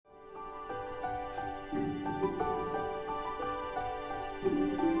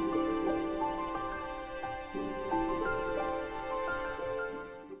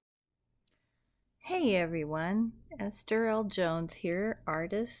everyone, Esther L. Jones here,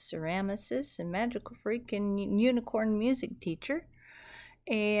 artist, ceramicist, and magical freak and unicorn music teacher.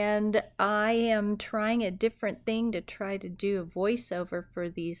 And I am trying a different thing to try to do a voiceover for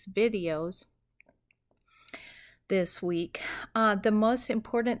these videos this week. The most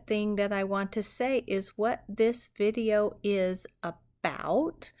important thing that I want to say is what this video is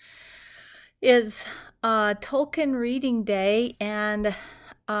about is Tolkien Reading Day and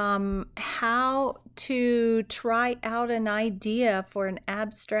how to try out an idea for an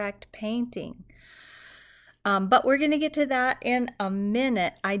abstract painting. But we're going to get to that in a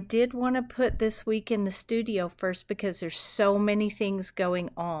minute. I did want to put this week in the studio first because there's so many things going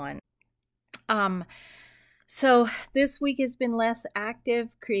on. So this week has been less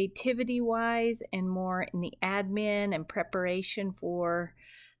active creativity-wise and more in the admin and preparation for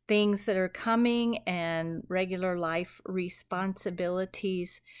things that are coming and regular life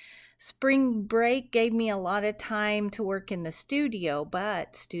responsibilities. Spring break gave me a lot of time to work in the studio,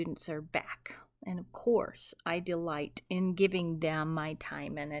 but students are back. And of course, I delight in giving them my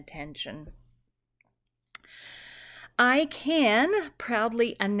time and attention. I can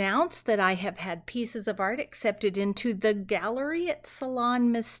proudly announce that I have had pieces of art accepted into the gallery at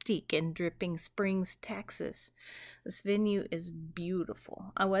Salon Mystique in Dripping Springs, Texas. This venue is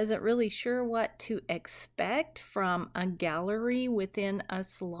beautiful. I wasn't really sure what to expect from a gallery within a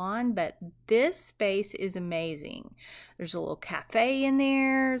salon, but this space is amazing. There's a little cafe in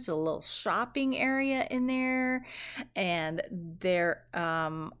there, there's a little shopping area in there, and there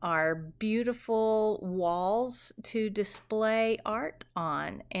are beautiful walls to display art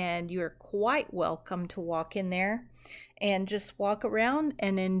on, and you're quite welcome to walk in there and just walk around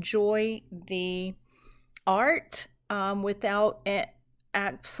and enjoy the art without it.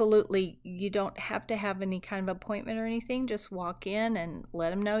 Absolutely, you don't have to have any kind of appointment or anything. Just walk in and let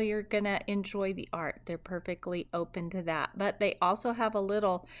them know you're gonna enjoy the art. They're perfectly open to that. But they also have a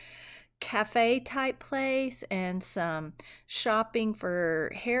little cafe type place and some shopping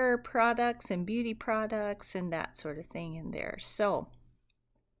for hair products and beauty products and that sort of thing in there. So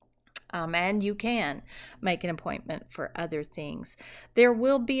and you can make an appointment for other things. There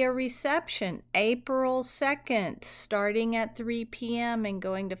will be a reception April 2nd starting at 3 p.m. and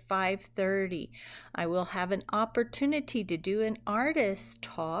going to 5:30. I will have an opportunity to do an artist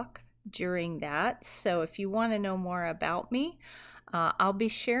talk during that. So if you want to know more about me, I'll be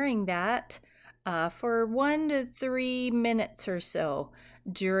sharing that for 1 to 3 minutes or so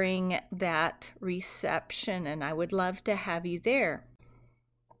during that reception, and I would love to have you there.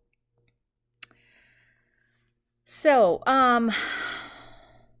 So,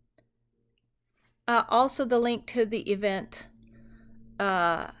 also the link to the event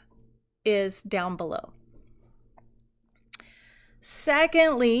is down below.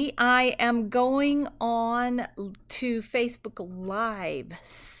 Secondly, I am going on to Facebook Live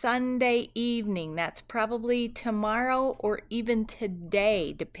Sunday evening. That's probably tomorrow or even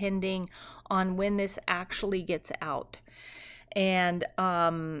today, depending on when this actually gets out. And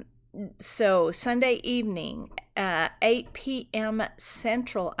so Sunday evening, 8 p.m.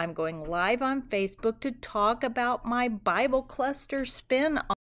 Central, I'm going live on Facebook to talk about my Bible cluster spin